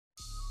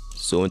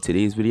So in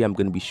today's video, I'm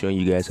going to be showing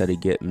you guys how to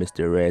get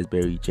Mr.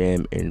 Raspberry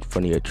Jam in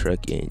front of your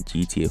truck in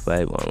GTA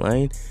 5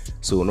 online.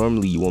 So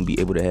normally you won't be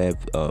able to have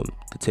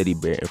the teddy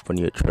bear in front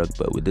of your truck,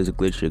 but with this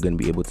glitch, you're going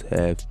to be able to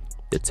have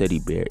the teddy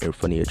bear in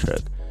front of your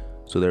truck.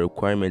 So the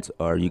requirements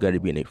are you got to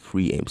be in a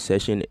free aim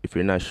session. If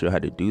you're not sure how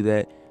to do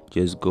that,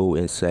 just go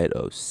inside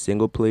of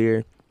single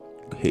player,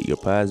 hit your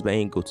pause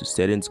button, go to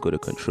settings, go to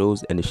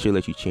controls, and it should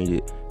let you change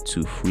it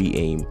to free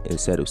aim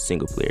inside of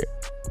single player.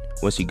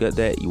 Once you got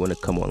that, you want to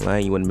come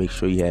online. You want to make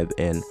sure you have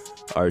an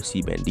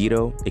RC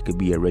Bandito. It could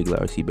be a regular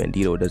RC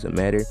Bandito, it doesn't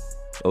matter.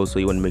 Also,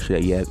 you want to make sure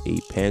that you have a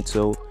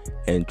Panto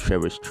and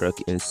Trevor's truck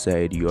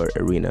inside your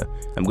arena.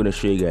 I'm going to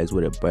show you guys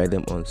where to buy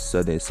them on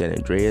Southern San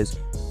Andreas,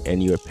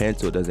 and your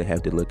Panto doesn't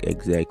have to look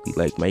exactly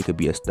like mine. It could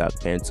be a stock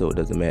Panto, it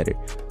doesn't matter.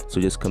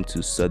 So just come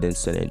to Southern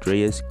San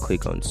Andreas,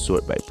 click on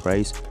sort by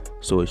price,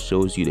 so it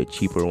shows you the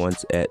cheaper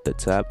ones at the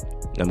top.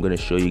 I'm going to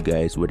show you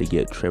guys where to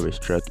get Trevor's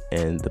truck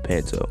and the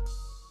Panto.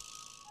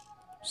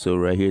 So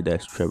right here,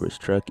 that's Trevor's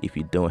truck. If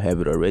you don't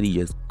have it already,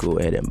 just go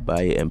ahead and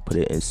buy it and put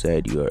it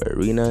inside your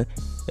arena.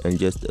 And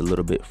just a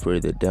little bit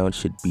further down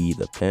should be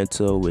the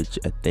Panto, which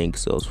I think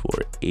sells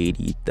for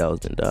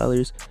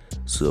 $80,000.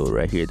 So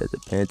right here, that's the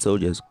Panto.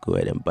 Just go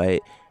ahead and buy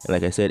it. And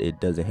like I said, it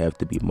doesn't have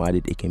to be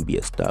modded, it can be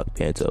a stock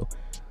Panto.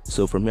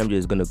 So from here, I'm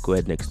just gonna go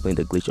ahead and explain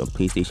the glitch on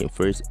PlayStation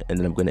first, and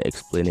then I'm gonna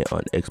explain it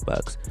on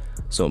Xbox.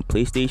 So on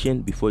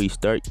PlayStation, before you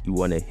start, you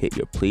wanna hit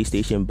your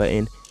PlayStation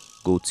button,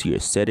 go to your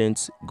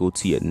settings, go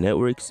to your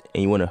networks,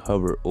 and you want to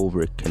hover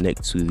over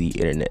connect to the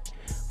internet.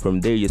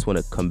 From there, you just want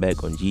to come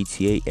back on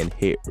GTA and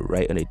hit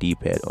right on the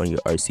D-pad on your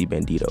RC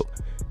Bandito.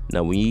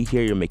 Now when you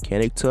hear your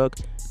mechanic talk,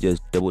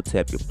 just double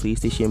tap your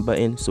PlayStation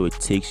button so it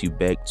takes you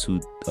back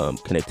to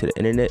connect to the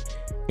internet,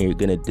 and you're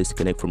gonna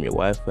disconnect from your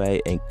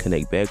Wi-Fi and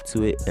connect back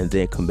to it, and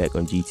then come back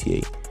on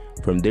GTA.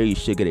 From there, you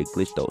should get a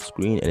glitched out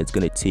screen, and it's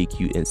gonna take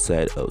you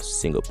inside of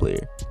single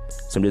player.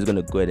 So I'm just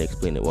gonna go ahead and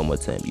explain it one more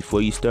time.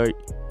 Before you start,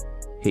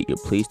 hit your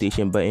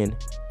PlayStation button,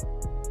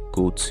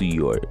 go to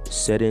your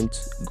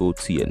settings, go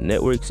to your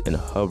networks, and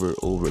hover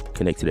over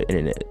connect to the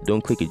internet.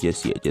 Don't click it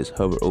just yet, just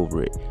hover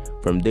over it.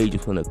 From there, you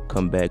just want to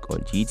come back on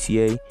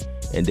GTA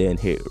and then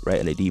hit right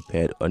on the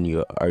D-pad on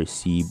your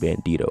RC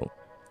Bandito.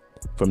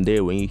 From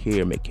there, when you hear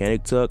your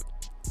mechanic talk,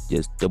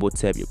 just double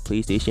tap your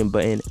PlayStation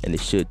button, and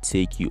it should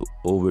take you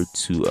over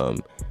to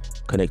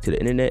connect to the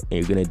internet, and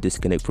you're gonna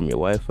disconnect from your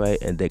Wi-Fi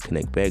and then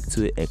connect back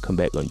to it and come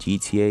back on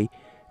GTA.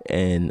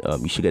 And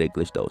you should get a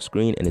glitched out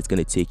screen, and it's going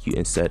to take you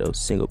inside of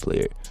single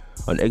player.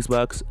 On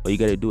Xbox, all you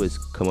got to do is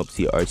come up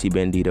to your RC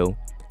Bandito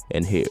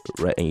and hit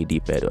right on your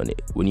D-pad on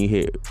it. When you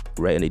hit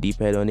right on the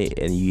D-pad on it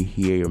and you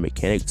hear your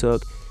mechanic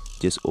talk,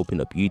 just open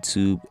up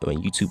YouTube.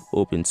 When YouTube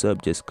opens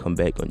up, just come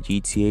back on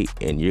GTA,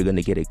 and you're going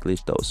to get a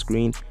glitched out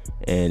screen,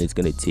 and it's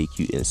going to take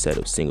you inside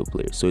of single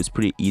player. So it's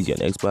pretty easy on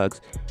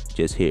Xbox.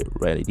 Just hit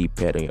right on the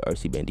D-pad on your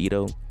RC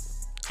Bandito,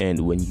 and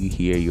when you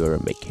hear your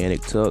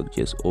mechanic talk,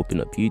 just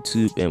open up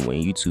YouTube, and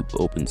when YouTube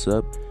opens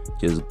up,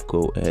 just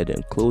go ahead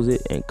and close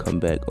it and come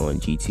back on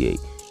GTA.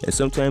 And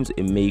sometimes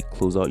it may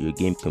close out your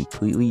game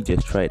completely,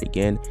 just try it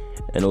again.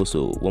 And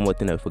also, one more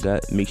thing I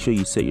forgot, make sure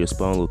you set your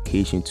spawn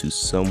location to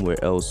somewhere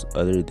else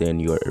other than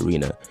your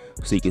arena.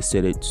 So you can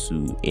set it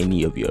to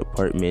any of your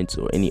apartments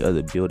or any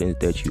other buildings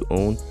that you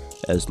own,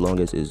 as long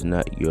as it's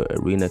not your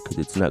arena, because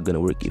it's not going to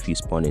work if you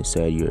spawn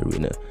inside your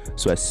arena.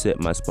 So I set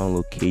my spawn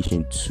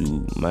location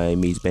to my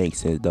Maze Bank,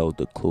 since that was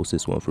the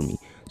closest one for me.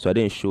 So I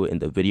didn't show it in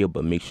the video,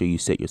 but make sure you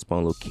set your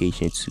spawn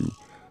location to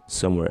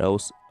somewhere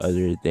else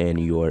other than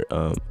your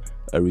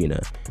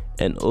arena.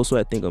 And also,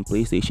 I think on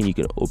PlayStation you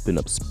can open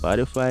up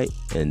Spotify,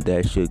 and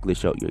that should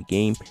glitch out your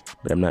game,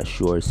 but I'm not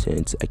sure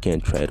since I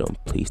can't try it on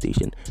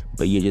PlayStation.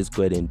 But yeah, just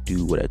go ahead and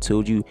do what I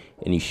told you,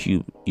 and you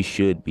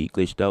should be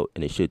glitched out,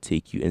 and it should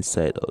take you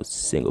inside of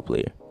single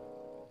player.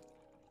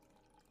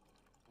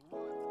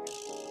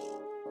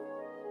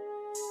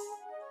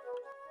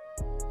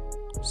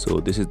 So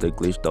this is the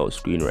glitched out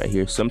screen right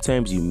here.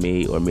 Sometimes you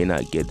may or may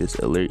not get this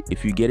alert.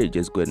 If you get it,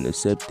 just go ahead and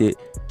accept it,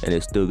 and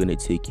it's still going to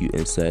take you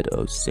inside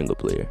of single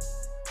player.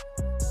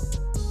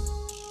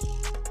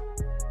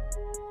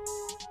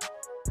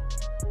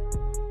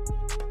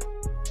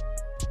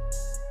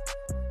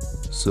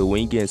 So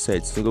when you get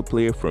inside single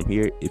player, from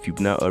here, if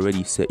you've not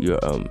already set your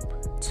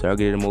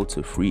targeted mode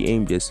to free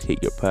aim, just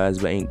hit your pause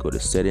button, go to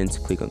settings,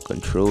 click on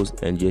controls,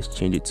 and just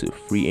change it to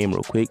free aim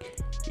real quick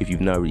if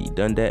you've not already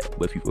done that.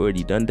 But if you've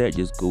already done that,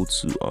 just go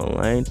to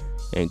online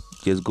and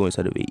just go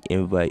inside of a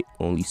invite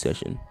only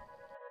session.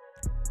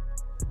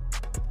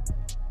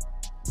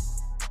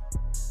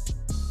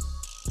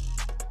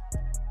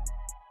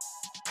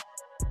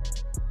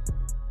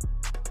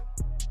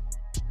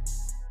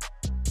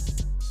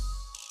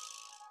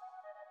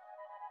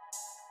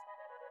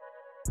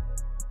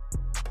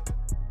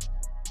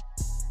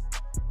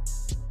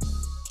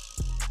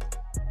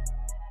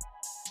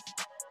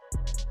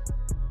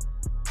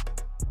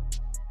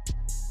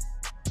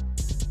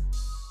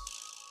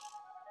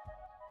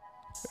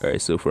 Alright,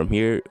 so from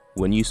here,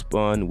 when you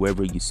spawn,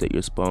 wherever you set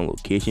your spawn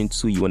location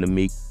to, you want to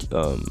make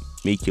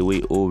make your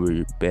way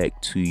over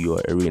back to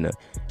your arena.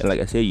 And like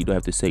I said, you don't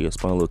have to set your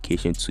spawn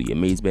location to your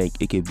maze bank.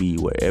 It could be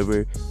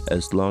wherever,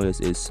 as long as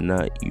it's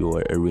not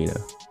your arena.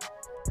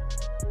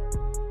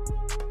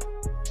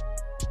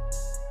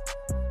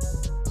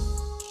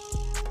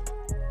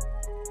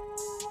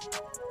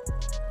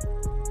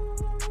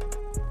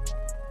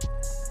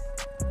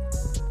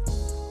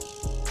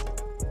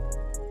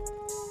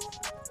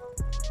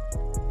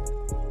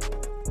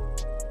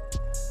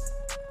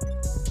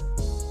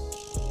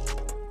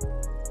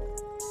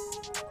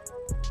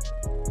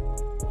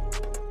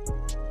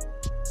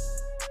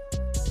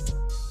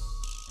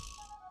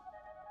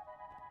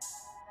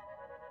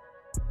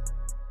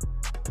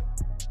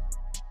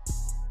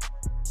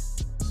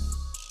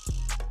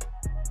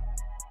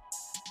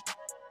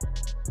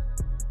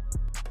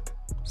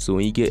 So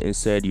when you get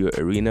inside your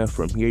arena,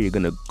 from here you're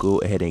gonna go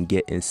ahead and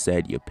get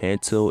inside your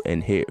panto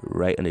and hit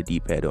right on the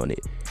D-pad on it.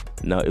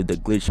 Now if the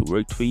glitch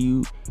worked for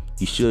you,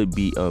 you should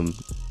be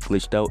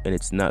glitched out and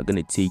it's not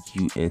gonna take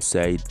you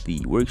inside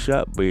the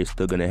workshop, but you're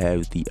still gonna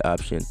have the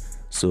option.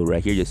 So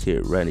right here, just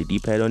hit right on the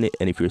D-pad on it,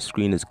 and if your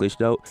screen is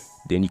glitched out,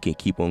 then you can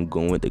keep on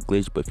going with the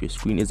glitch. But if your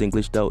screen isn't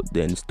glitched out,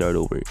 then start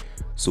over.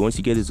 So once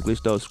you get this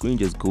glitched out screen,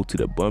 just go to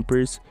the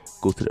bumpers,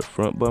 go to the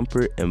front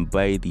bumper, and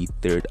buy the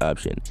third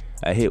option.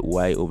 I hit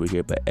Y over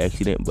here by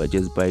accident, but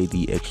just buy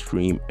the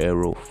extreme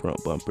arrow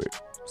front bumper.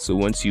 So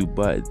once you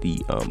bought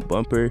the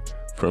bumper,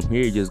 from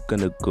here you're just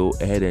gonna go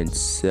ahead and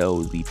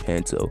sell the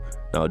panto.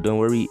 Now don't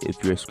worry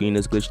if your screen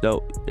is glitched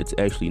out, it's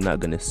actually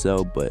not gonna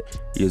sell, but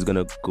you're just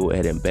gonna go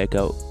ahead and back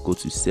out, go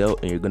to sell,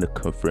 and you're gonna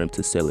confirm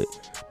to sell it.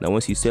 Now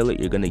once you sell it,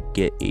 you're gonna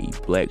get a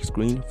black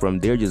screen. From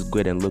there, just go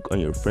ahead and look on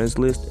your friends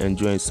list and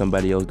join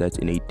somebody else that's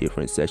in a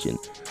different session.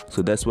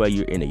 So that's why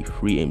you're in a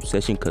free aim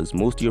session, because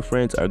most of your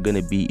friends are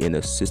gonna be in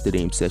assisted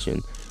aim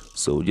session.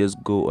 So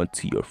just go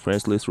onto your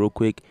friends list real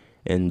quick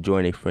and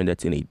join a friend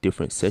that's in a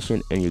different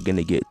session, and you're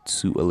gonna get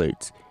 2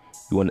 alerts.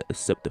 You want to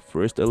accept the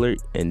first alert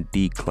and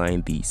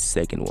decline the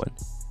second one.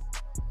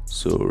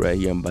 So right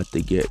here I'm about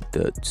to get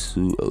the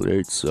 2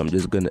 alerts, so I'm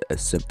just gonna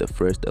accept the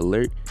first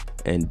alert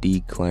and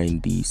decline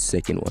the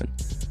second one.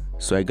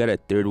 So I got a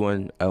third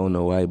one, I don't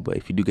know why, but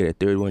if you do get a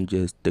third one,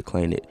 just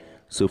decline it.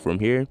 So from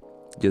here,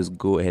 just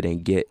go ahead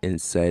and get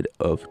inside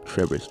of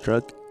Trevor's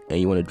truck and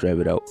you want to drive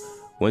it out.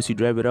 Once you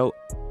drive it out,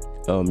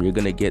 you're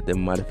gonna get the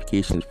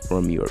modifications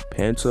from your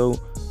panto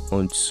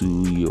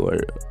onto your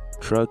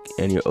truck,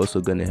 and you're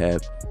also gonna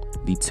have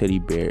the teddy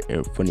bear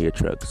in front of your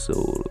truck,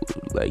 so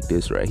like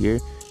this right here.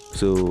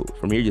 So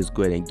from here, just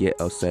go ahead and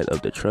get outside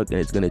of the truck and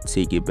it's gonna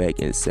take it back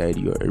inside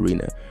your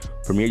arena.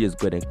 From here, just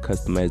go ahead and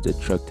customize the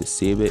truck to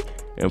save it,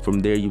 and from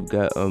there you've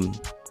got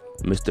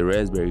Mr.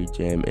 Raspberry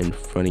Jam in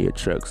front of your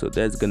truck. So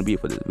that's gonna be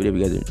it for this video. If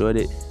you guys enjoyed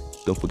it,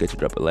 don't forget to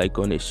drop a like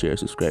on it, share,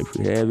 subscribe if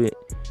you haven't,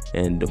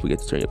 and don't forget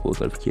to turn your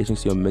post notifications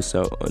so you don't miss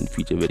out on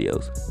future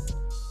videos.